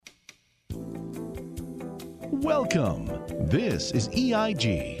Welcome. This is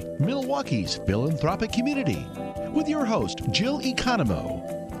EIG, Milwaukee's philanthropic community, with your host, Jill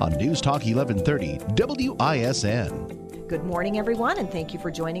Economou, on News Talk 1130 WISN. Good morning, everyone, and thank you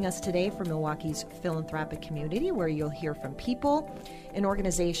for joining us today for Milwaukee's philanthropic community, where you'll hear from people and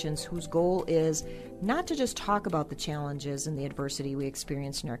organizations whose goal is not to just talk about the challenges and the adversity we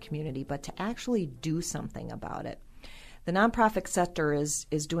experience in our community, but to actually do something about it. The nonprofit sector is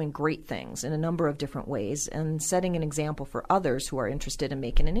doing great things in a number of different ways and setting an example for others who are interested in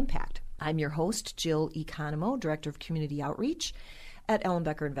making an impact. I'm your host, Jill Economou, Director of Community Outreach at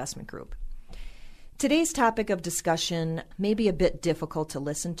Ellenbecker Investment Group. Today's topic of discussion may be a bit difficult to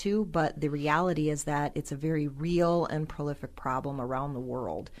listen to, but the reality is that it's a very real and prolific problem around the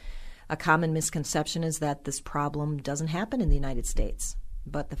world. A common misconception is that this problem doesn't happen in the United States.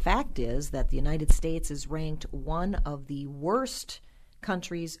 But the fact is that the United States is ranked one of the worst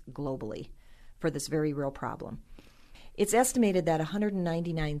countries globally for this very real problem. It's estimated that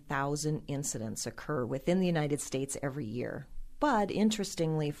 199,000 incidents occur within the United States every year. But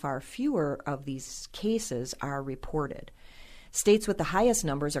interestingly, far fewer of these cases are reported. States with the highest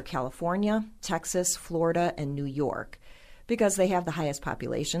numbers are California, Texas, Florida, and New York, because they have the highest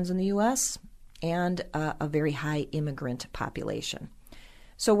populations in the U.S. and a very high immigrant population.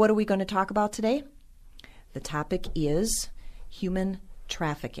 So what are we going to talk about today? The topic is human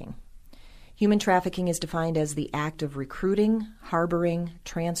trafficking. Human trafficking is defined as the act of recruiting, harboring,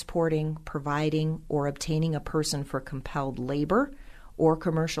 transporting, providing, or obtaining a person for compelled labor or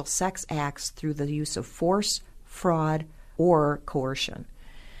commercial sex acts through the use of force, fraud, or coercion.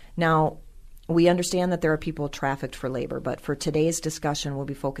 Now, we understand that there are people trafficked for labor, but for today's discussion, we'll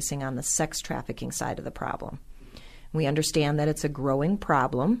be focusing on the sex trafficking side of the problem. We understand that it's a growing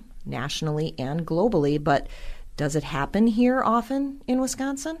problem nationally and globally, but does it happen here often in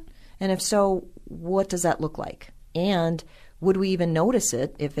Wisconsin? And if so, what does that look like? And would we even notice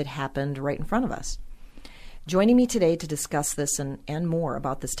it if it happened right in front of us? Joining me today to discuss this and more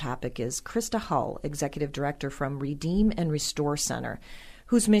about this topic is Krista Hull, Executive Director from Redeem and Restore Center,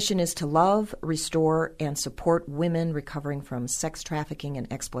 whose mission is to love, restore, and support women recovering from sex trafficking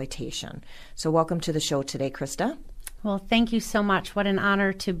and exploitation. So welcome to the show today, Krista. Well, thank you so much. What an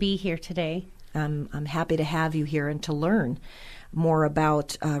honor to be here today. I'm happy to have you here and to learn more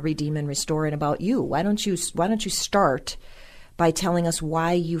about Redeem and Restore and about you. Why don't you start by telling us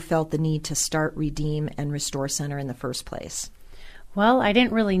why you felt the need to start Redeem and Restore Center in the first place? Well, I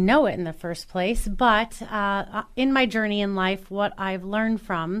didn't really know it in the first place, but in my journey in life, what I've learned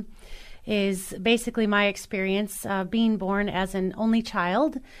from is basically my experience being born as an only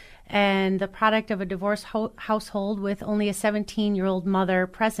child and the product of a divorced household with only a 17-year-old mother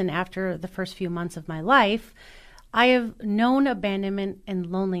present after the first few months of my life. I have known abandonment and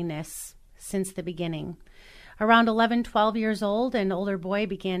loneliness since the beginning. Around 11, 12 years old, an older boy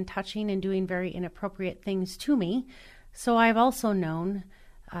began touching and doing very inappropriate things to me. So I've also known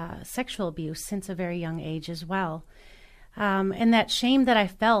sexual abuse since a very young age as well. And that shame that I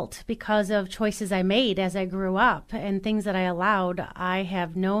felt because of choices I made as I grew up and things that I allowed, I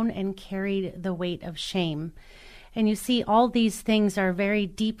have known and carried the weight of shame. And you see, all these things are very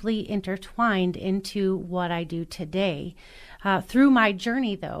deeply intertwined into what I do today. Through my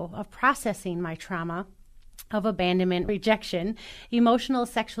journey, though, of processing my trauma of abandonment, rejection, emotional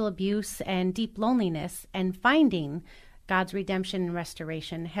sexual abuse, and deep loneliness, and finding God's redemption and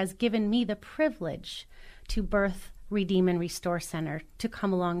restoration has given me the privilege to birth Redeem and Restore Center, to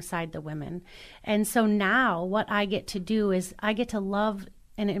come alongside the women. And so now what I get to do is I get to love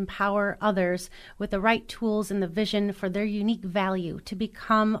and empower others with the right tools and the vision for their unique value to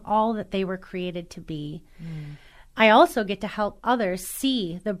become all that they were created to be. I also get to help others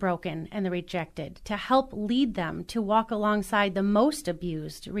see the broken and the rejected, to help lead them to walk alongside the most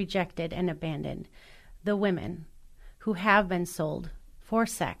abused, rejected, and abandoned, the women who have been sold for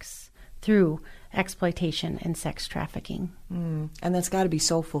sex through exploitation and sex trafficking. And that's got to be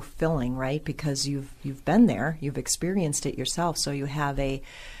so fulfilling, right? Because you've been there, you've experienced it yourself, so you have a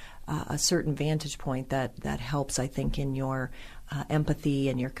certain vantage point that helps, I think, in your empathy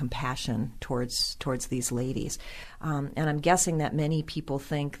and your compassion towards these ladies. And I'm guessing that many people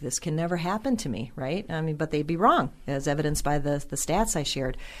think this can never happen to me, right? I mean, but they'd be wrong, as evidenced by the stats I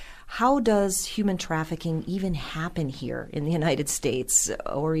shared. How does human trafficking even happen here in the United States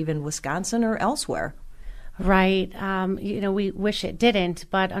or even Wisconsin or elsewhere? Right. We wish it didn't,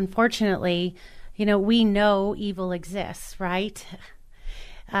 but unfortunately, we know evil exists, right?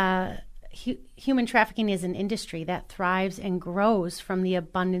 Human trafficking is an industry that thrives and grows from the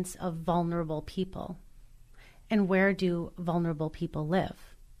abundance of vulnerable people. And where do vulnerable people live?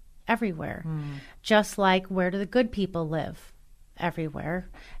 everywhere. Just like, where do the good people live? Everywhere.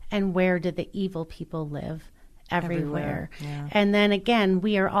 And where do the evil people live? Everywhere. Yeah. And then again,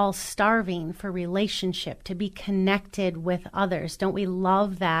 we are all starving for relationship, to be connected with others. Don't we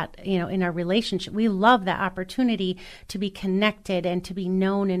love that, in our relationship? We love that opportunity to be connected and to be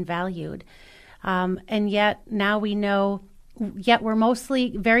known and valued. And yet now we know, yet we're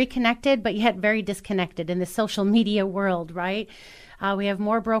mostly very connected, but yet very disconnected in the social media world, right? We have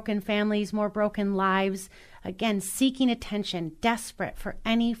more broken families, more broken lives. Again, seeking attention, desperate for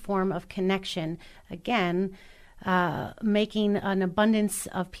any form of connection. Again, making an abundance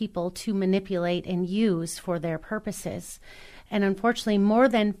of people to manipulate and use for their purposes. And unfortunately, more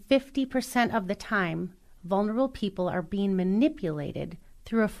than 50% of the time, vulnerable people are being manipulated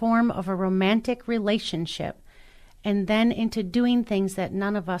through a form of a romantic relationship and then into doing things that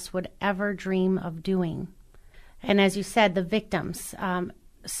none of us would ever dream of doing. And as you said, the victims.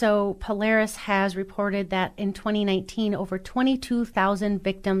 So Polaris has reported that in 2019, over 22,000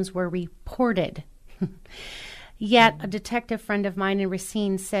 victims were reported. Yet a detective friend of mine in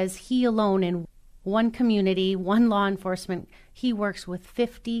Racine says he alone in one community, one law enforcement, he works with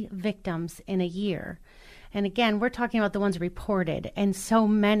 50 victims in a year. And again, we're talking about the ones reported, and so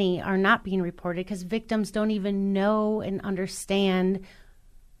many are not being reported because victims don't even know and understand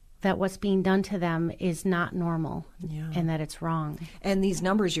that what's being done to them is not normal and that it's wrong. And these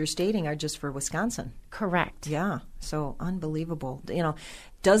numbers you're stating are just for Wisconsin. Correct. Yeah, so unbelievable.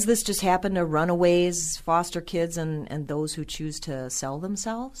 Does this just happen to runaways, foster kids, and those who choose to sell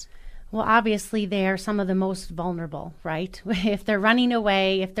themselves? Well, obviously, they are some of the most vulnerable, right? If they're running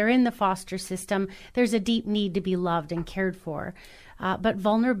away, if they're in the foster system, there's a deep need to be loved and cared for. But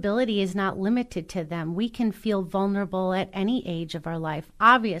vulnerability is not limited to them. We can feel vulnerable at any age of our life.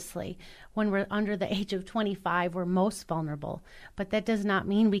 Obviously, when we're under the age of 25, we're most vulnerable. But that does not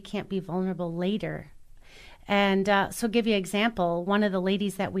mean we can't be vulnerable later. And so give you an example, one of the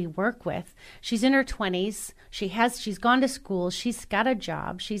ladies that we work with, she's in her 20s. She's gone to school. She's got a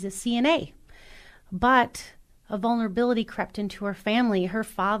job. She's a CNA. But a vulnerability crept into her family. Her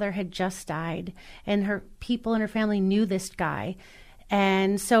father had just died, and her people in her family knew this guy.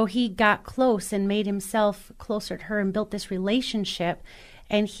 And so he got close and made himself closer to her and built this relationship.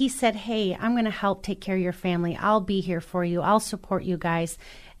 And he said, hey, I'm going to help take care of your family. I'll be here for you. I'll support you guys.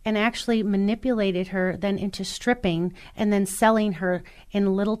 And actually manipulated her then into stripping and then selling her in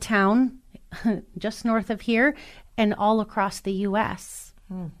a little town just north of here and all across the U.S.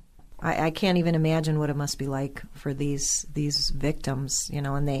 I can't even imagine what it must be like for these victims,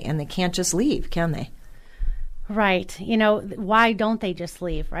 and they can't just leave, can they? Right. Why don't they just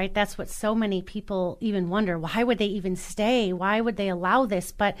leave, right? That's what so many people even wonder. Why would they even stay? Why would they allow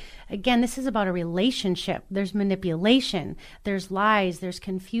this? But again, this is about a relationship. There's manipulation. There's lies. There's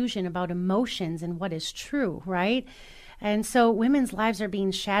confusion about emotions and what is true, right? And so women's lives are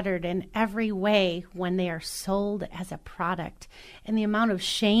being shattered in every way when they are sold as a product. And the amount of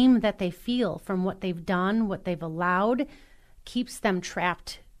shame that they feel from what they've done, what they've allowed, keeps them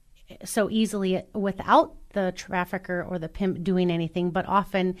trapped so easily without the trafficker or the pimp doing anything. But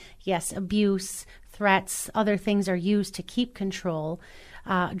often, yes, abuse, threats, other things are used to keep control.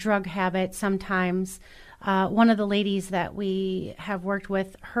 Drug habit sometimes. One of the ladies that we have worked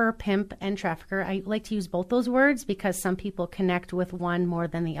with, her pimp and trafficker, I like to use both those words because some people connect with one more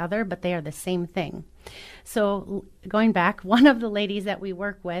than the other, but they are the same thing. So going back, one of the ladies that we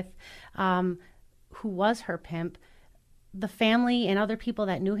work with, who was her pimp, the family and other people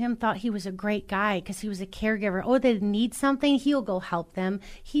that knew him thought he was a great guy because he was a caregiver. Oh, they need something, he'll go help them.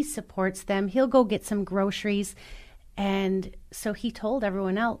 He supports them. He'll go get some groceries. And so he told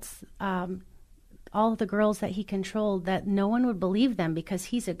everyone else, all of the girls that he controlled, that no one would believe them because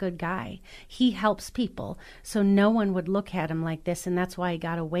he's a good guy. He helps people. So no one would look at him like this. And that's why he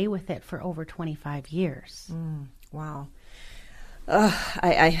got away with it for over 25 years. Wow.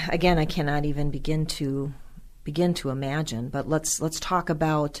 I cannot even begin to imagine, but let's talk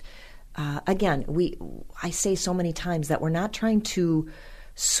about again, I say so many times that we're not trying to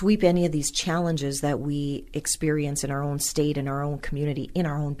sweep any of these challenges that we experience in our own state, in our own community, in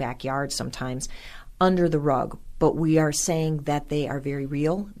our own backyard sometimes under the rug, but we are saying that they are very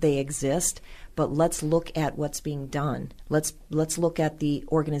real, they exist, but let's look at what's being done. Let's look at the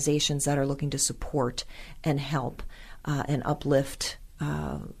organizations that are looking to support and help and uplift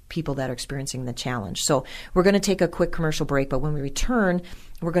people that are experiencing the challenge. So we're going to take a quick commercial break, but when we return,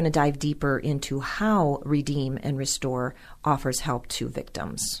 we're going to dive deeper into how Redeem and Restore offers help to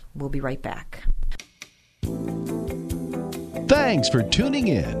victims. We'll be right back. Thanks for tuning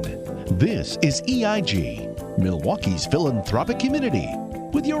in. This is EIG, Milwaukee's philanthropic community,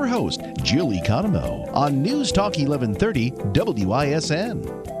 with with your host, Jill Economou, on News Talk 1130 WISN.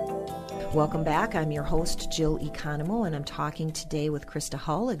 Welcome back. I'm your host, Jill Economou, and I'm talking today with Krista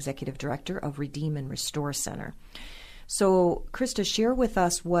Hull, Executive Director of Redeem and Restore Center. So, Krista, share with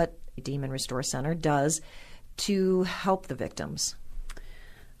us what Redeem and Restore Center does to help the victims.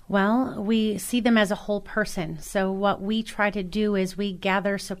 Well, we see them as a whole person. So what we try to do is we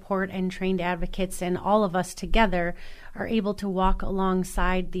gather support and trained advocates, and all of us together are able to walk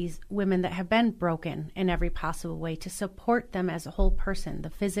alongside these women that have been broken in every possible way to support them as a whole person, the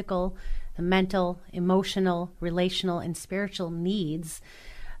physical, the mental, emotional, relational, and spiritual needs.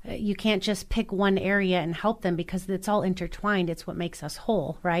 You can't just pick one area and help them because it's all intertwined. It's what makes us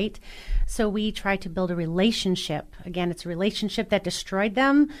whole, right? So we try to build a relationship. Again, it's a relationship that destroyed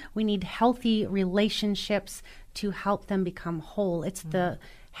them. We need healthy relationships to help them become whole. It's the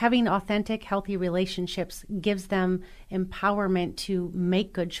having authentic, healthy relationships gives them empowerment to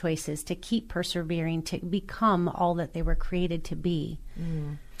make good choices, to keep persevering, to become all that they were created to be.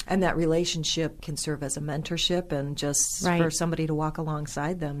 And that relationship can serve as a mentorship and just for somebody to walk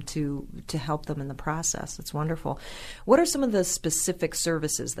alongside them to help them in the process. It's wonderful. What are some of the specific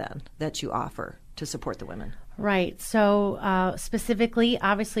services then that you offer to support the women? Right. So specifically,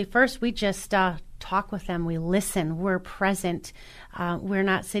 obviously, first we just talk with them. We listen. We're present. We're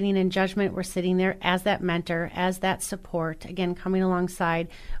not sitting in judgment. We're sitting there as that mentor, as that support, again, coming alongside.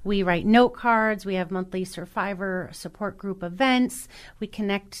 We write note cards. We have monthly survivor support group events. We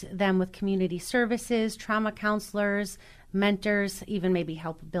connect them with community services, trauma counselors, mentors, even maybe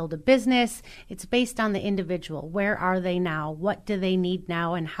help build a business. It's based on the individual. Where are they now? What do they need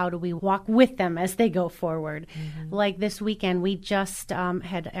now? And how do we walk with them as they go forward? Like this weekend, we just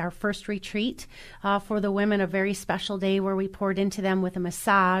had our first retreat for the women, a very special day where we poured into them with a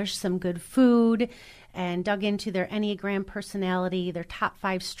massage, some good food, and dug into their Enneagram personality, their top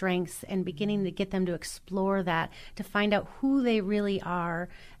 5 strengths, and beginning to get them to explore that, to find out who they really are.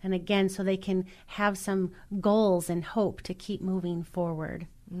 And again, so they can have some goals and hope to keep moving forward.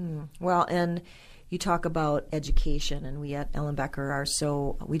 Well, and you talk about education, and we at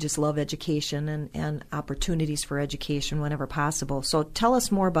Ellenbecker we just love education and opportunities for education whenever possible. So tell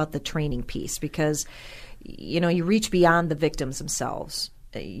us more about the training piece, because, you reach beyond the victims themselves.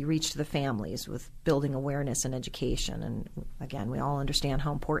 You reach to the families with building awareness and education. And again, we all understand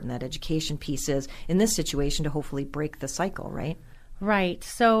how important that education piece is in this situation to hopefully break the cycle, right? Right.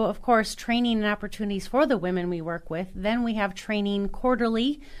 So, of course, training and opportunities for the women we work with. Then we have training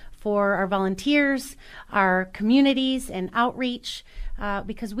quarterly for our volunteers, our communities, and outreach,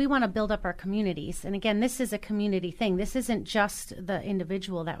 because we want to build up our communities. And again, this is a community thing. This isn't just the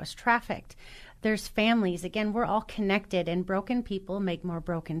individual that was trafficked. There's families. Again, we're all connected, and broken people make more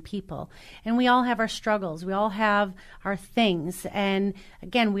broken people. And we all have our struggles. We all have our things. And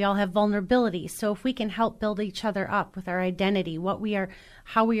again, we all have vulnerabilities. So if we can help build each other up with our identity, what we are,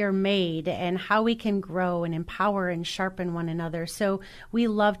 how we are made, and how we can grow and empower and sharpen one another. So we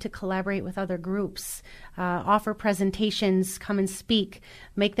love to collaborate with other groups, offer presentations, come and speak,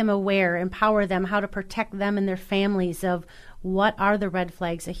 make them aware, empower them, how to protect them and their families of what are the red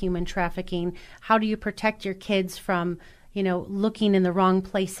flags of human trafficking? How do you protect your kids from, looking in the wrong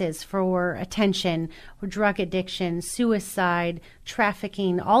places for attention, or drug addiction, suicide,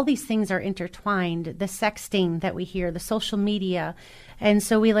 trafficking? All these things are intertwined. The sexting that we hear, the social media. And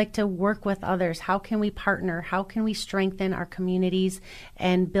so we like to work with others. How can we partner? How can we strengthen our communities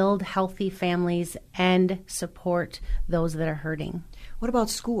and build healthy families and support those that are hurting? What about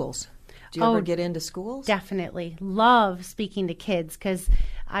schools? Do you ever get into schools? Definitely. Love speaking to kids, because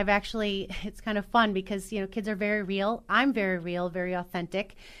it's kind of fun because, kids are very real. I'm very real, very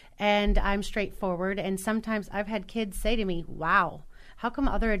authentic, and I'm straightforward. And sometimes I've had kids say to me, wow, how come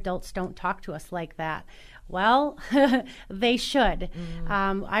other adults don't talk to us like that? Well, they should.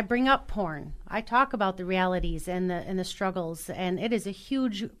 I bring up porn. I talk about the realities and the struggles, and it is a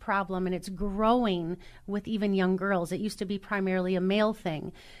huge problem, and it's growing with even young girls. It used to be primarily a male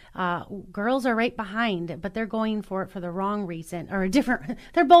thing. Girls are right behind, but they're going for it for the wrong reason, or a different.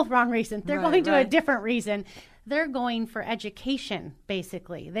 They're both wrong reasons. They're going to a different reason. They're going for education,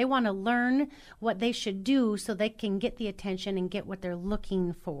 basically. They want to learn what they should do so they can get the attention and get what they're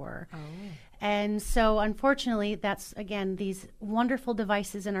looking for. And so, unfortunately, that's, again, these wonderful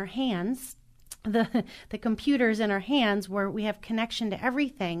devices in our hands, the computers in our hands where we have connection to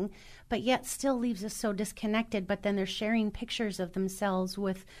everything, but yet still leaves us so disconnected. But then they're sharing pictures of themselves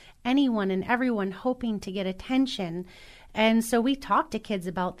with anyone and everyone, hoping to get attention. And so we talk to kids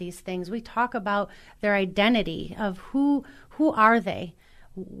about these things. We talk about their identity of who are they,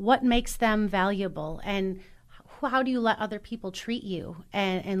 what makes them valuable, and how do you let other people treat you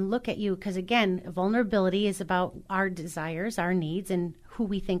and look at you? Because again, vulnerability is about our desires, our needs, and who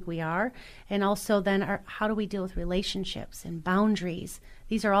we think we are. And also then how do we deal with relationships and boundaries?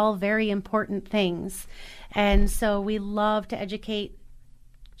 These are all very important things. And so we love to educate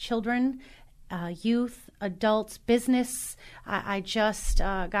children, youth, adults, business. I just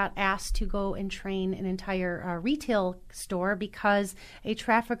got asked to go and train an entire retail store because a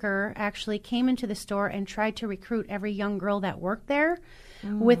trafficker actually came into the store and tried to recruit every young girl that worked there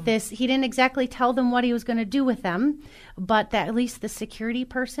with this. He didn't exactly tell them what he was going to do with them, but that at least the security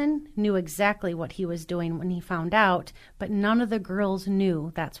person knew exactly what he was doing when he found out, but none of the girls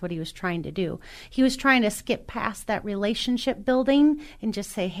knew that's what he was trying to do. He was trying to skip past that relationship building and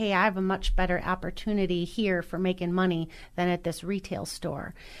just say, hey, I have a much better opportunity here for making money than at this retail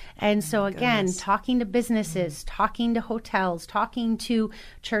store. And so again, talking to businesses, talking to hotels, talking to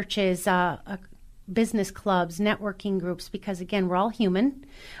churches, business clubs, networking groups, because again, we're all human.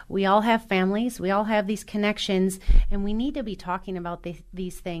 We all have families. We all have these connections, and we need to be talking about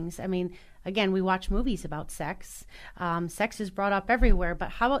these things. I mean, again, we watch movies about sex. Sex is brought up everywhere, but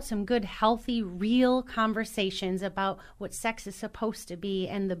how about some good, healthy, real conversations about what sex is supposed to be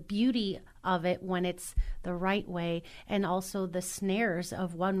and the beauty of it when it's the right way, and also the snares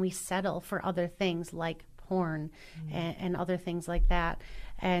of when we settle for other things like porn and other things like that.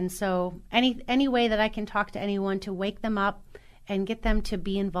 And so any way that I can talk to anyone to wake them up and get them to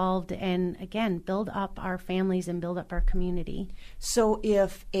be involved and, again, build up our families and build up our community. So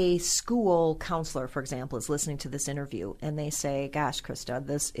if a school counselor, for example, is listening to this interview and they say, gosh, Krista,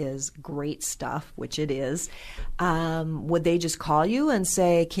 this is great stuff, which it is, would they just call you and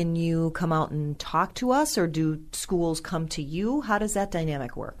say, can you come out and talk to us, or do schools come to you? How does that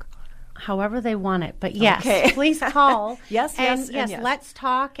dynamic work? However they want it. But yes, please call. Yes, let's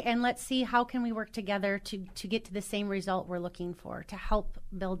talk and let's see how can we work together to get to the same result we're looking for, to help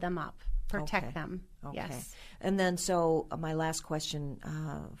build them up, protect them. Okay. Yes. And then so my last question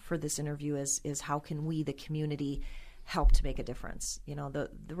for this interview is how can we, the community, help to make a difference? You know,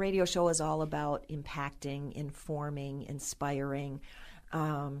 the radio show is all about impacting, informing, inspiring.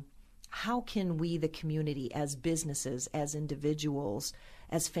 How can we, the community, as businesses, as individuals,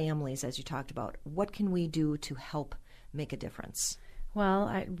 as families, as you talked about, what can we do to help make a difference?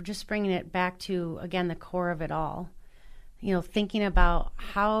 Well, just bringing it back to, again, the core of it all, you know, thinking about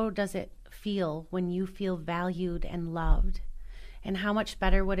how does it feel when you feel valued and loved? And how much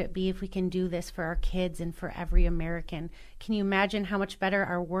better would it be if we can do this for our kids and for every American? Can you imagine how much better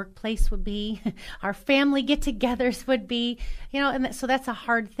our workplace would be, our family get-togethers would be? You know, and so that's a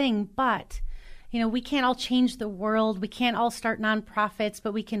hard thing, but you know, we can't all change the world. We can't all start nonprofits,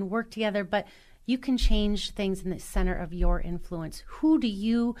 but we can work together. But you can change things in the center of your influence. Who do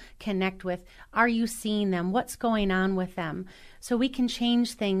you connect with? Are you seeing them? What's going on with them? So we can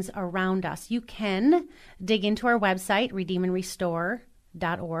change things around us. You can dig into our website,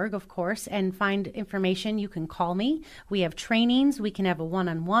 redeemandrestore.org, of course, and find information. You can call me. We have trainings. We can have a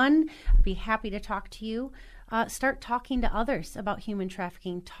one-on-one. I'd be happy to talk to you. Start talking to others about human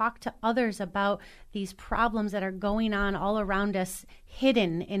trafficking. Talk to others about these problems that are going on all around us,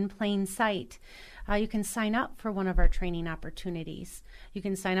 hidden in plain sight. You can sign up for one of our training opportunities. You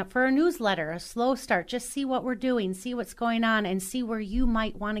can sign up for a newsletter, a slow start. Just see what we're doing, see what's going on, and see where you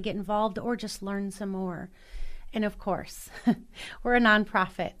might want to get involved or just learn some more. And of course, we're a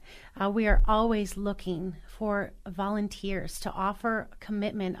nonprofit. We are always looking for volunteers to offer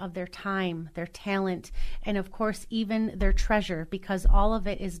commitment of their time, their talent, and of course, even their treasure, because all of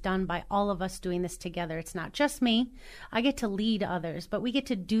it is done by all of us doing this together. It's not just me. I get to lead others, but we get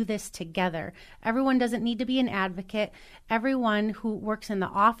to do this together. Everyone doesn't need to be an advocate. Everyone who works in the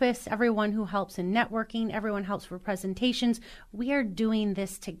office, everyone who helps in networking, everyone helps for presentations, we are doing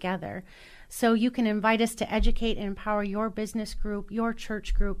this together. So you can invite us to educate and empower your business group, your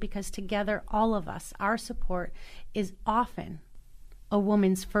church group, because together, all of us, our support is often a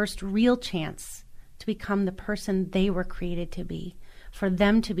woman's first real chance to become the person they were created to be, for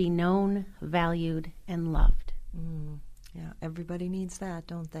them to be known, valued, and loved. Yeah, everybody needs that,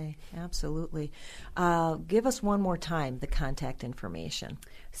 don't they? Absolutely. Give us one more time the contact information.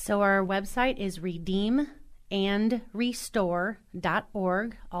 So our website is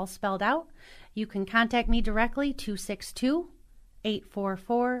redeemandrestore.org, all spelled out. You can contact me directly,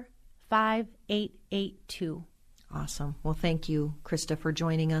 262-844-5882. Awesome. Well, thank you, Krista, for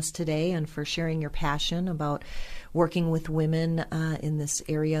joining us today and for sharing your passion about working with women in this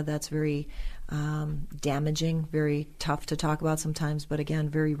area that's very damaging, very tough to talk about sometimes, but again,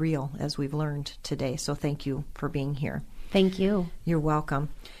 very real, as we've learned today. So thank you for being here. Thank you. You're welcome.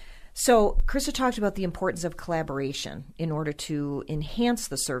 So Krista talked about the importance of collaboration in order to enhance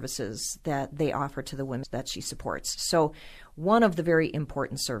the services that they offer to the women that she supports. So one of the very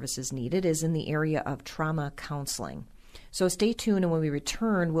important services needed is in the area of trauma counseling. So stay tuned, and when we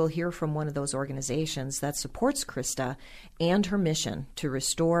return, we'll hear from one of those organizations that supports Krista and her mission to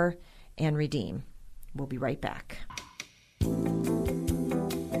restore and redeem. We'll be right back.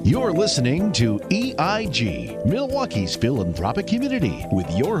 You're listening to EIG, Milwaukee's philanthropic community, with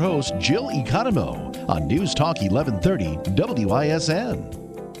your host, Jill Economou, on News Talk 1130 WISN.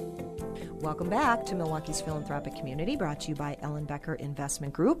 Welcome back to Milwaukee's Philanthropic Community, brought to you by Ellen Becker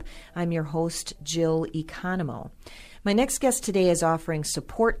Investment Group. I'm your host, Jill Economou. My next guest today is offering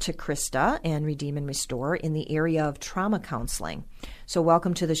support to Krista and Redeem and Restore in the area of trauma counseling. So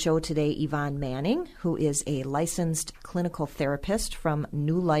welcome to the show today, Yvonne Manning, who is a licensed clinical therapist from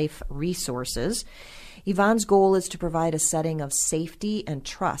New Life Resources. Yvonne's goal is to provide a setting of safety and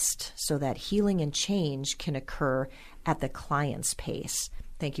trust so that healing and change can occur at the client's pace.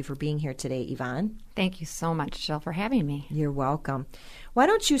 Thank you for being here today, Yvonne. Thank you so much, Jill, for having me. You're welcome. Why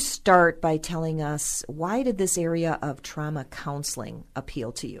don't you start by telling us, why did this area of trauma counseling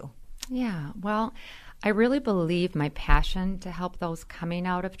appeal to you? Yeah, well, I really believe my passion to help those coming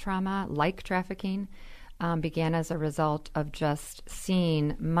out of trauma, like trafficking, began as a result of just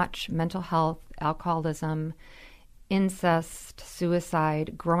seeing much mental health, alcoholism, incest,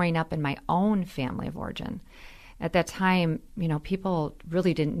 suicide growing up in my own family of origin. At that time, people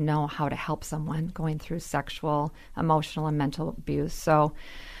really didn't know how to help someone going through sexual, emotional, and mental abuse. So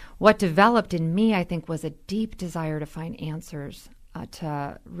what developed in me, I think, was a deep desire to find answers,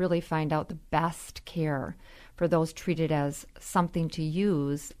 to really find out the best care for those treated as something to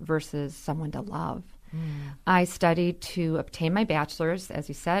use versus someone to love. I studied to obtain my bachelor's, as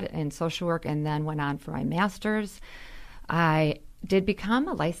you said, in social work, and then went on for my master's. I did become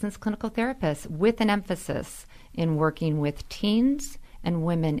a licensed clinical therapist with an emphasis in working with teens and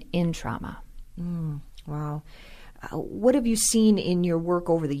women in trauma. Wow. What have you seen in your work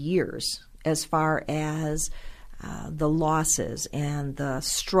over the years as far as the losses and the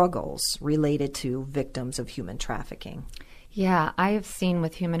struggles related to victims of human trafficking? Yeah, I have seen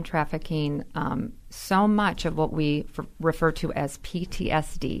with human trafficking so much of what we refer to as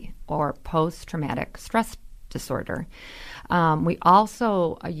PTSD, or post-traumatic stress disorder. We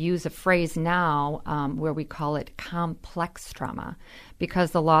also use a phrase now where we call it complex trauma,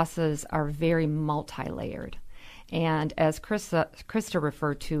 because the losses are very multi-layered. And as Krista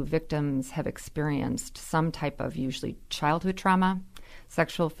referred to, victims have experienced some type of usually childhood trauma,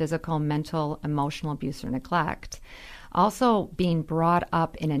 sexual, physical, mental, emotional abuse or neglect. Also being brought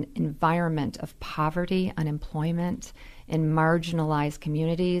up in an environment of poverty, unemployment, in marginalized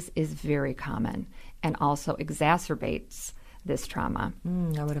communities is very common and also exacerbates this trauma.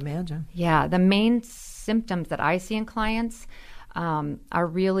 I would imagine. Yeah, the main symptoms that I see in clients are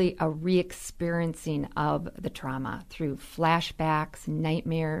really a re-experiencing of the trauma through flashbacks,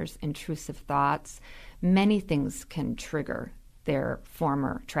 nightmares, intrusive thoughts. Many things can trigger their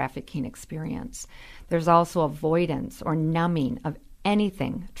former trafficking experience. There's also avoidance or numbing of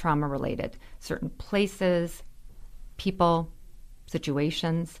anything trauma-related, certain places, people,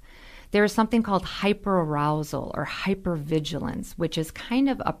 situations. There is something called hyperarousal or hypervigilance, which is kind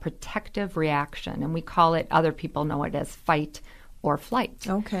of a protective reaction, and we call it, other people know it as fight or flight.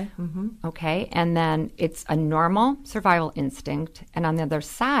 Okay. Mm-hmm. Okay, and then it's a normal survival instinct, and on the other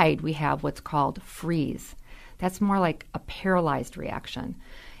side, we have what's called freeze. That's more like a paralyzed reaction.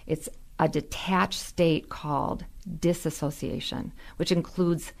 It's a detached state called disassociation, which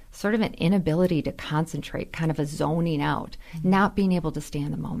includes sort of an inability to concentrate, kind of a zoning out, not being able to stay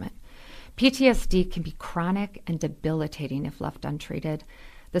in the moment. PTSD can be chronic and debilitating if left untreated.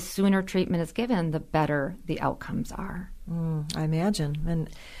 The sooner treatment is given, the better the outcomes are. I imagine. And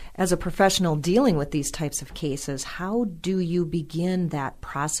as a professional dealing with these types of cases, how do you begin that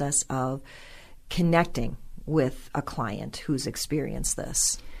process of connecting with a client who's experienced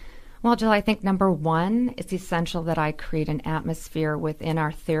this? Well, Jill, I think number one, it's essential that I create an atmosphere within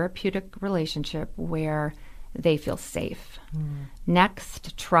our therapeutic relationship where they feel safe.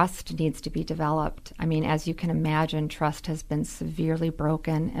 Next, trust needs to be developed. I mean, as you can imagine, trust has been severely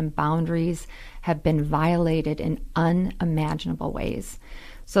broken and boundaries have been violated in unimaginable ways.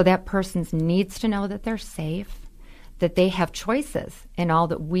 So that person needs to know that they're safe, that they have choices in all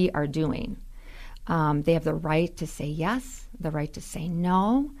that we are doing. They have the right to say yes, the right to say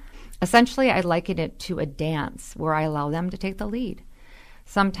no. Essentially, I liken it to a dance where I allow them to take the lead.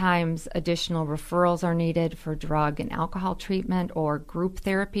 Sometimes additional referrals are needed for drug and alcohol treatment or group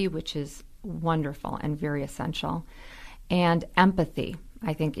therapy, which is wonderful and very essential. And empathy.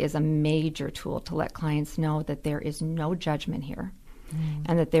 I think, is a major tool to let clients know that there is no judgment here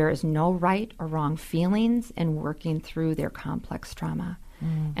and that there is no right or wrong feelings in working through their complex trauma.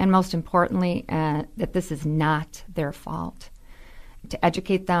 And most importantly, that this is not their fault. To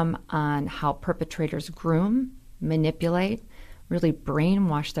educate them on how perpetrators groom, manipulate, really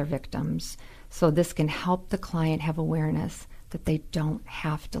brainwash their victims, so this can help the client have awareness that they don't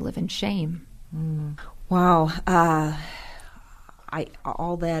have to live in shame. Wow.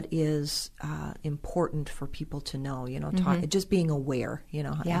 All that is important for people to know, just being aware,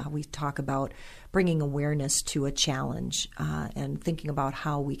 how we talk about bringing awareness to a challenge and thinking about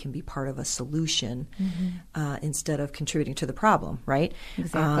how we can be part of a solution instead of contributing to the problem, right?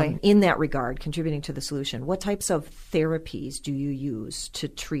 Exactly. In that regard, contributing to the solution, what types of therapies do you use to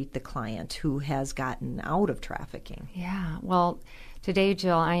treat the client who has gotten out of trafficking? Yeah, well, today,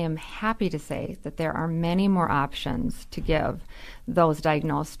 Jill, I am happy to say that there are many more options to give those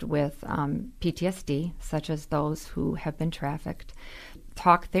diagnosed with PTSD, such as those who have been trafficked.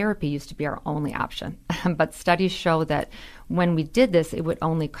 Talk therapy used to be our only option, but studies show that when we did this, it would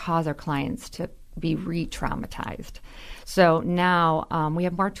only cause our clients to be re-traumatized. So now we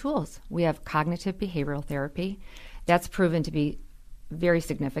have more tools. We have cognitive behavioral therapy. That's proven to be very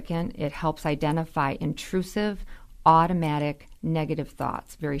significant. It helps identify intrusive, automatic negative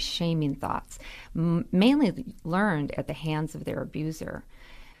thoughts, very shaming thoughts, mainly learned at the hands of their abuser.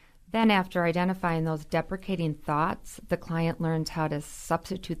 Then after identifying those deprecating thoughts, the client learns how to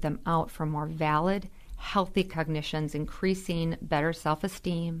substitute them out for more valid, healthy cognitions, increasing better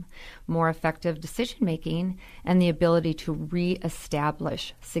self-esteem, more effective decision-making, and the ability to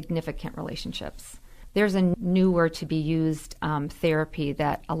reestablish significant relationships. There's a newer to be used therapy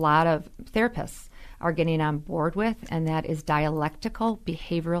that a lot of therapists are getting on board with, and that is dialectical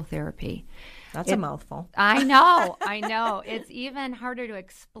behavioral therapy. That's a mouthful. I know. It's even harder to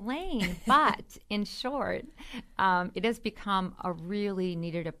explain, but in short, it has become a really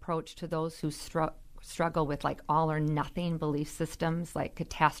needed approach to those who struggle with like all or nothing belief systems, like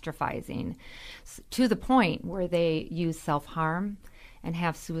catastrophizing, to the point where they use self-harm and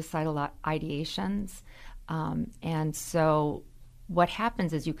have suicidal ideations. And so what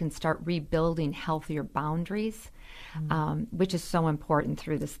happens is you can start rebuilding healthier boundaries, which is so important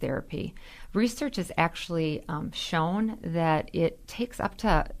through this therapy. Research has actually shown that it takes up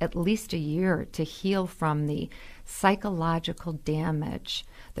to at least a year to heal from the psychological damage,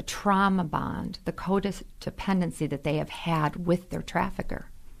 the trauma bond, the codependency that they have had with their trafficker.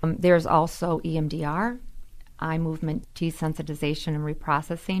 There's also EMDR, eye movement desensitization and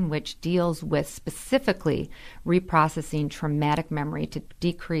reprocessing, which deals with specifically reprocessing traumatic memory to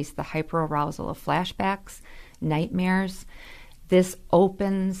decrease the hyperarousal of flashbacks, nightmares. This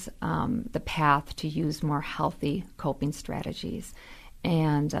opens the path to use more healthy coping strategies.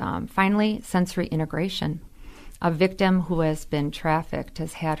 And finally, sensory integration. A victim who has been trafficked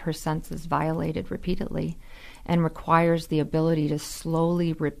has had her senses violated repeatedly and requires the ability to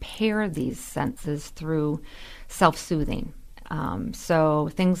slowly repair these senses through self-soothing. So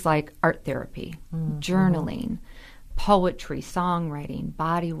things like art therapy, journaling, poetry, songwriting,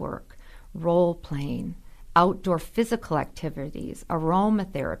 body work, role-playing, outdoor physical activities,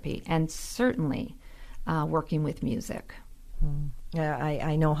 aromatherapy, and certainly working with music. Yeah,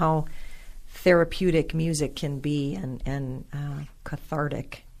 I know how therapeutic music can be and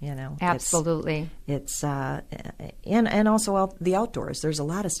cathartic. Absolutely. It's and also the outdoors. There's a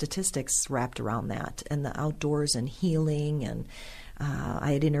lot of statistics wrapped around that, and the outdoors and healing. And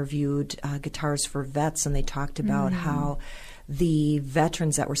I had interviewed Guitars for Vets, and they talked about how the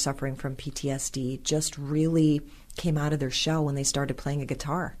veterans that were suffering from PTSD just really came out of their shell when they started playing a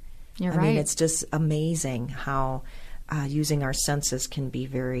guitar. You're I right. mean, it's just amazing how using our senses can be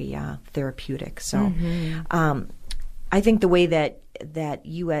very therapeutic. So I think the way that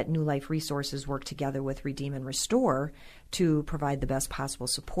you at New Life Resources work together with Redeem and Restore to provide the best possible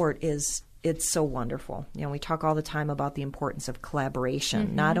support it's so wonderful. We talk all the time about the importance of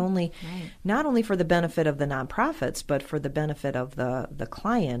collaboration, not only for the benefit of the nonprofits, but for the benefit of the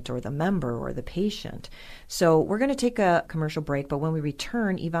client or the member or the patient. So we're going to take a commercial break, but when we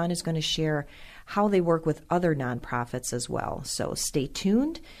return, Yvonne is going to share how they work with other nonprofits as well. So stay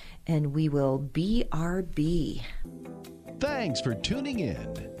tuned, and we will BRB. Thanks for tuning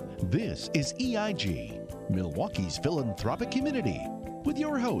in. This is EIG, Milwaukee's philanthropic community, with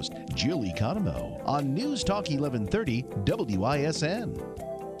your host, Jill Economou, on News Talk 1130 WISN.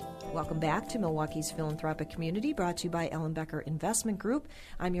 Welcome back to Milwaukee's Philanthropic Community, brought to you by Ellenbecker Investment Group.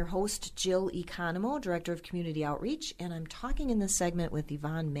 I'm your host, Jill Economou, Director of Community Outreach, and I'm talking in this segment with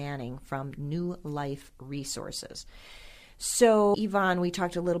Yvonne Manning from New Life Resources. So, Yvonne, we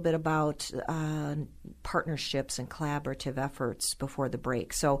talked a little bit about partnerships and collaborative efforts before the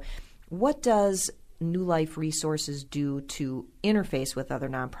break. So, what does New Life Resources do to interface with other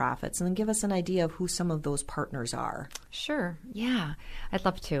nonprofits? And then give us an idea of who some of those partners are. Sure. Yeah, I'd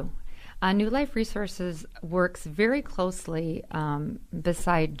love to. New Life Resources works very closely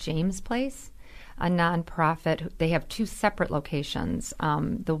beside James Place, a nonprofit. They have two separate locations.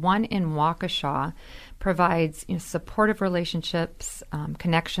 The one in Waukesha provides supportive relationships,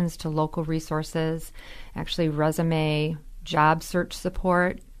 connections to local resources, actually resume, job search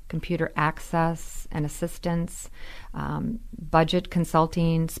support, computer access and assistance, budget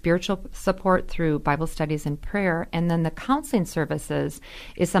consulting, spiritual support through Bible studies and prayer. And then the counseling services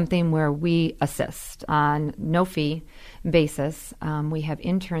is something where we assist on no fee basis. We have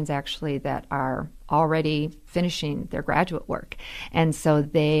interns actually that are already finishing their graduate work. And so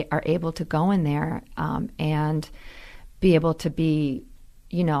they are able to go in there and be able to be,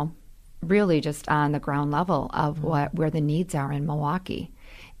 really just on the ground level of where the needs are in Milwaukee.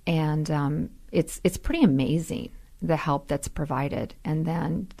 And it's pretty amazing, the help that's provided, and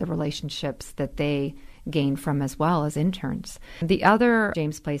then the relationships that they gain from as well as interns. The other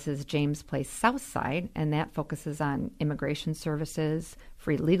James Place is James Place Southside, and that focuses on immigration services,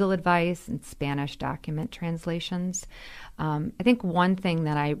 free legal advice, and Spanish document translations. I think one thing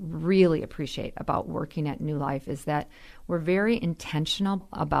that I really appreciate about working at New Life is that we're very intentional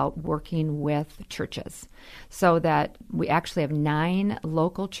about working with churches, so that we actually have 9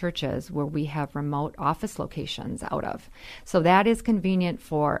 local churches where we have remote office locations out of. So that is convenient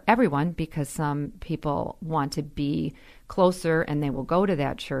for everyone because some people want to be closer and they will go to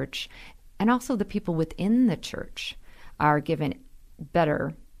that church. And also the people within the church are given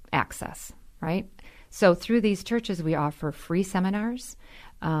better access, right? So through these churches, we offer free seminars,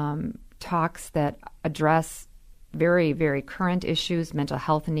 talks that address very, very current issues, mental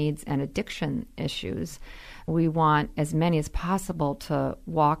health needs, and addiction issues. We want as many as possible to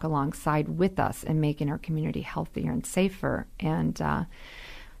walk alongside with us in making our community healthier and safer. And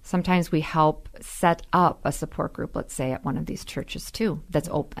sometimes we help set up a support group, let's say, at one of these churches, too, that's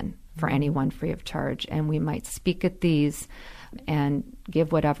open for anyone free of charge. And we might speak at these and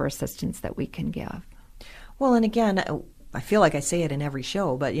give whatever assistance that we can give. Well, and again, I feel like I say it in every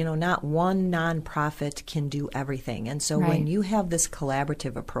show, but, not one nonprofit can do everything. And so when you have this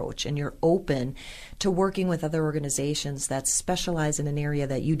collaborative approach and you're open to working with other organizations that specialize in an area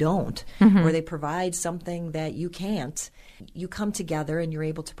that you don't, or they provide something that you can't, you come together and you're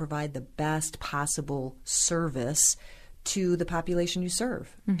able to provide the best possible service to the population you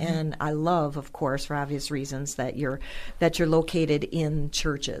serve. And I love, of course, for obvious reasons, that you're located in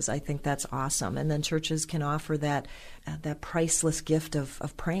churches. I think that's awesome. And then churches can offer that priceless gift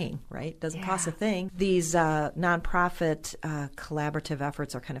of praying, right? Doesn't cost a thing. These nonprofit collaborative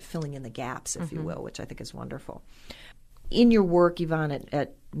efforts are kind of filling in the gaps, if you will, which I think is wonderful. In your work, Yvonne,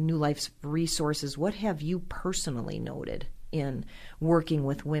 at New Life's Resources, what have you personally noted in working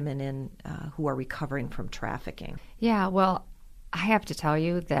with women who are recovering from trafficking? Yeah, well, I have to tell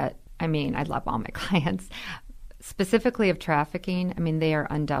you that, I love all my clients. Specifically of trafficking, they are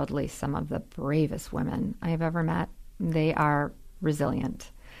undoubtedly some of the bravest women I have ever met. They are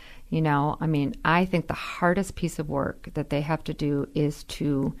resilient. I think the hardest piece of work that they have to do is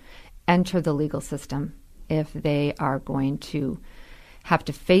to enter the legal system if they are going to have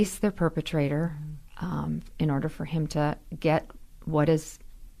to face their perpetrator in order for him to get what is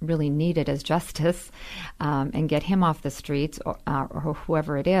really needed as justice and get him off the streets or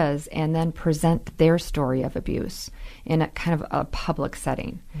whoever it is, and then present their story of abuse in a kind of a public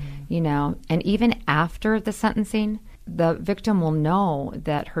setting, And even after the sentencing, the victim will know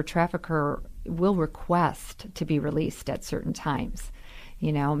that her trafficker will request to be released at certain times.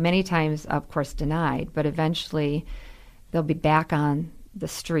 Many times, of course, denied, but eventually they'll be back on the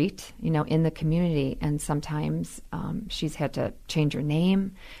street, in the community. And sometimes she's had to change her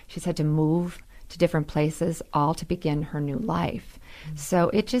name. She's had to move to different places, all to begin her new life. So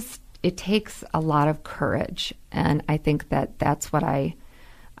it takes a lot of courage. And I think that's what I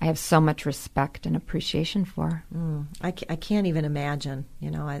have so much respect and appreciation for. I can't even imagine,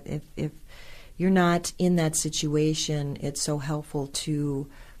 if you're not in that situation, it's so helpful to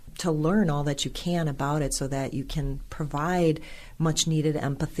learn all that you can about it so that you can provide much needed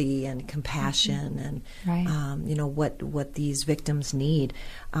empathy and compassion and what these victims need.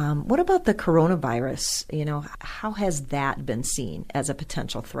 What about the coronavirus? How has that been seen as a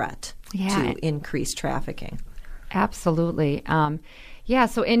potential threat to increase trafficking? Absolutely.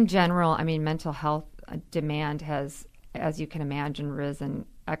 So in general, mental health demand has, as you can imagine, risen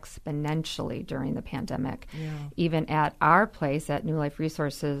exponentially during the pandemic. Yeah. Even at our place at New Life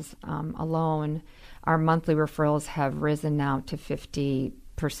Resources alone, our monthly referrals have risen now to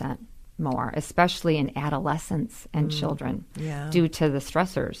 50% more, especially in adolescents and children, due to the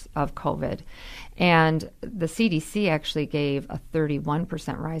stressors of COVID. And the CDC actually gave a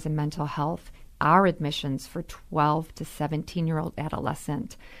 31% rise in mental health, our admissions for 12 to 17-year-old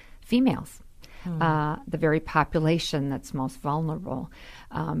adolescent females, the very population that's most vulnerable.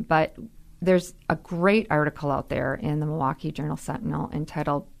 But there's a great article out there in the Milwaukee Journal-Sentinel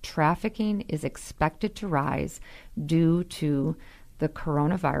entitled "Trafficking is Expected to Rise Due to the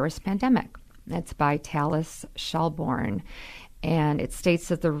Coronavirus Pandemic." It's by Talis Shelbourne, and it states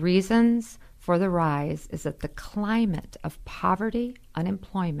that the reasons for the rise is that the climate of poverty,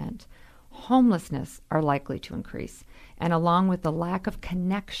 unemployment, homelessness are likely to increase, and along with the lack of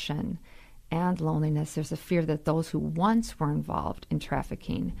connection and loneliness, there's a fear that those who once were involved in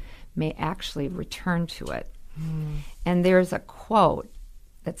trafficking may actually return to it. And there's a quote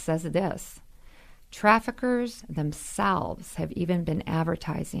that says this: "Traffickers themselves have even been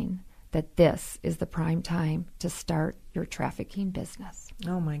advertising that this is the prime time to start your trafficking business."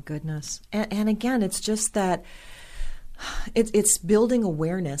 Oh, my goodness. And again, it's just that it's building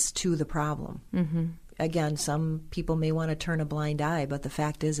awareness to the problem. Again, some people may want to turn a blind eye, but the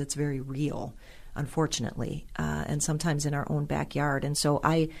fact is it's very real, unfortunately, and sometimes in our own backyard. And so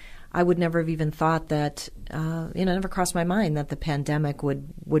I would never have even thought that, it never crossed my mind that the pandemic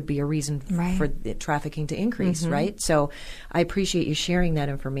would be a reason for the trafficking to increase, right? So I appreciate you sharing that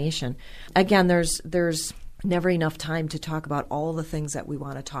information. Again, there's never enough time to talk about all the things that we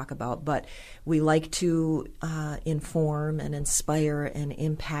want to talk about, but we like to inform and inspire and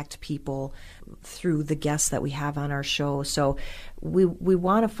impact people through the guests that we have on our show. So we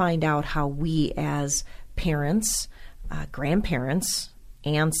want to find out how we as parents, grandparents,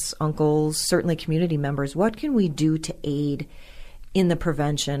 aunts, uncles, certainly community members, what can we do to aid in the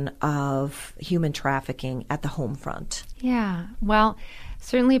prevention of human trafficking at the home front? Yeah, well,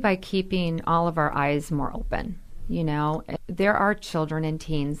 certainly by keeping all of our eyes more open. You know, there are children and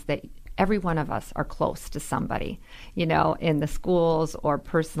teens that every one of us are close to somebody, you know, in the schools or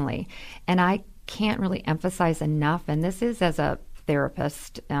personally. And I can't really emphasize enough, and this is as a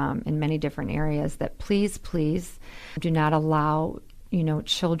therapist in many different areas, that please do not allow, you know,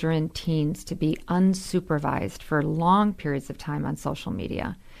 children, teens to be unsupervised for long periods of time on social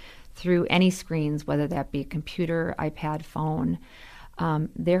media through any screens, whether that be computer, iPad, phone.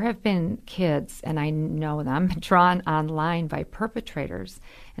 There have been kids, and I know them, drawn online by perpetrators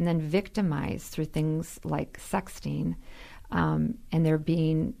and then victimized through things like sexting, and they're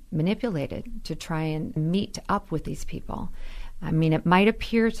being manipulated to try and meet up with these people. I mean, it might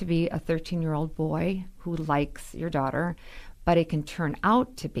appear to be a 13-year-old boy who likes your daughter, but it can turn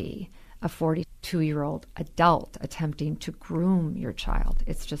out to be a 42-year-old adult attempting to groom your child.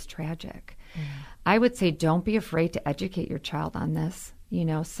 It's just tragic. I would say don't be afraid to educate your child on this. You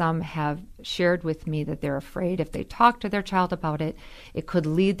know, some have shared with me that they're afraid if they talk to their child about it, it could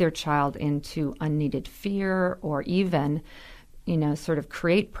lead their child into unneeded fear or even, you know, sort of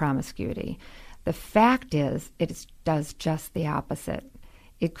create promiscuity. The fact is, it does just the opposite.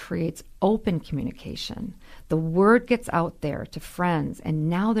 It creates open communication. The word gets out there to friends, and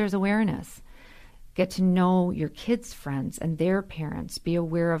now there's awareness. Get to know your kids' friends and their parents. Be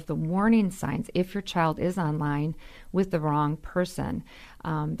aware of the warning signs if your child is online with the wrong person.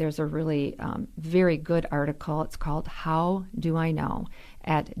 There's a really very good article. It's called "How Do I Know?"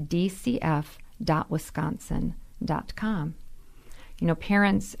 at dcf.wisconsin.com. You know,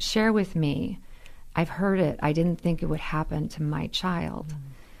 parents, share with me, I've heard it. I didn't think it would happen to my child.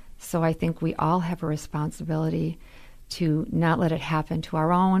 So I think we all have a responsibility to not let it happen to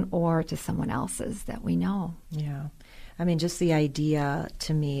our own or to someone else's that we know. Yeah. I mean, just the idea,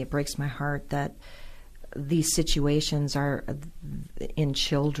 to me, it breaks my heart that these situations are in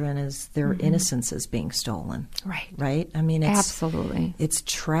children as their innocence is being stolen. Right. Right? I mean, absolutely. It's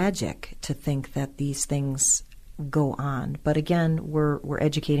tragic to think that these things go on. But again, we're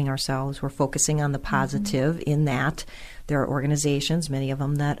educating ourselves. We're focusing on the positive in that there are organizations, many of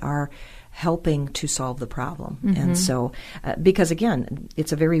them, that are helping to solve the problem. And so, because again,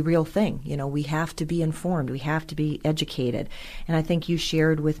 it's a very real thing. You know, we have to be informed. We have to be educated. And I think you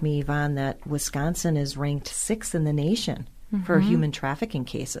shared with me, Yvonne, that Wisconsin is ranked 6th in the nation for human trafficking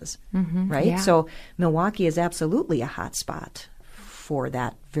cases, right? Yeah. So Milwaukee is absolutely a hot spot for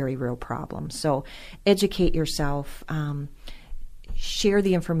that very real problem. So educate yourself. share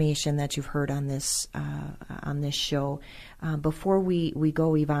the information that you've heard on this show. Before we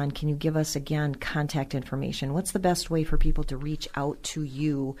go, Yvonne, can you give us again contact information? What's the best way for people to reach out to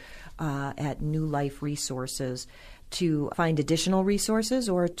you at New Life Resources to find additional resources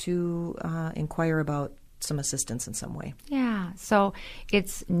or to inquire about some assistance in some way? Yeah, so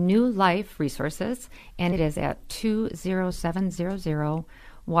it's New Life Resources, and it is at 20700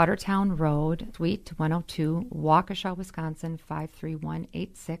 Watertown Road, Suite 102, Waukesha, Wisconsin,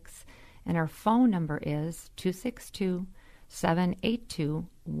 53186. And our phone number is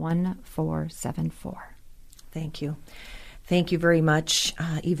 262-782-1474. Thank you. Thank you very much,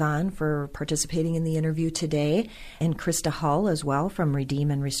 Yvonne, for participating in the interview today, and Krista Hull as well from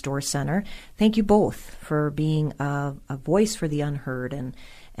Redeem and Restore Center. Thank you both for being a voice for the unheard and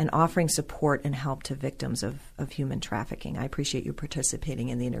offering support and help to victims of human trafficking. I appreciate you participating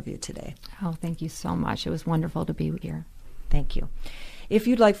in the interview today. Oh, thank you so much. It was wonderful to be here. Thank you. If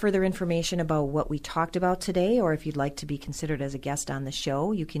you'd like further information about what we talked about today, or if you'd like to be considered as a guest on the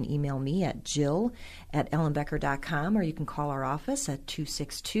show, you can email me at jill@ellenbecker.com, or you can call our office at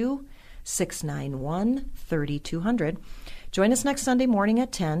 262-691-3200. Join us next Sunday morning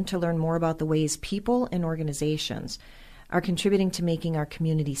at 10 to learn more about the ways people and organizations are contributing to making our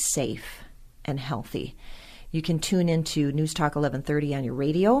community safe and healthy. You can tune into News Talk 1130 on your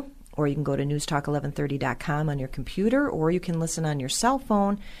radio, or you can go to newstalk1130.com on your computer, or you can listen on your cell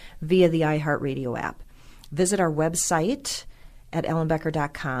phone via the iHeartRadio app. Visit our website at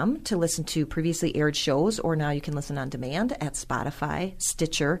ellenbecker.com to listen to previously aired shows, or now you can listen on demand at Spotify,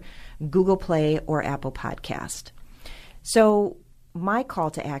 Stitcher, Google Play, or Apple Podcast. So my call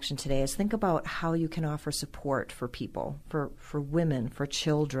to action today is think about how you can offer support for people, for women, for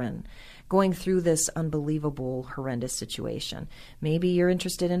children, going through this unbelievable, horrendous situation. Maybe you're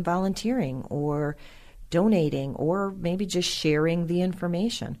interested in volunteering or donating, or maybe just sharing the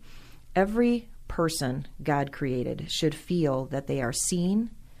information. Every person God created should feel that they are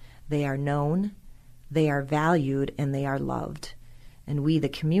seen, they are known, they are valued, and they are loved. And we, the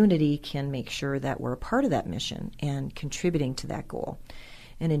community, can make sure that we're a part of that mission and contributing to that goal.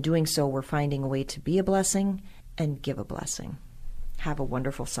 And in doing so, we're finding a way to be a blessing and give a blessing. Have a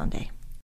wonderful Sunday.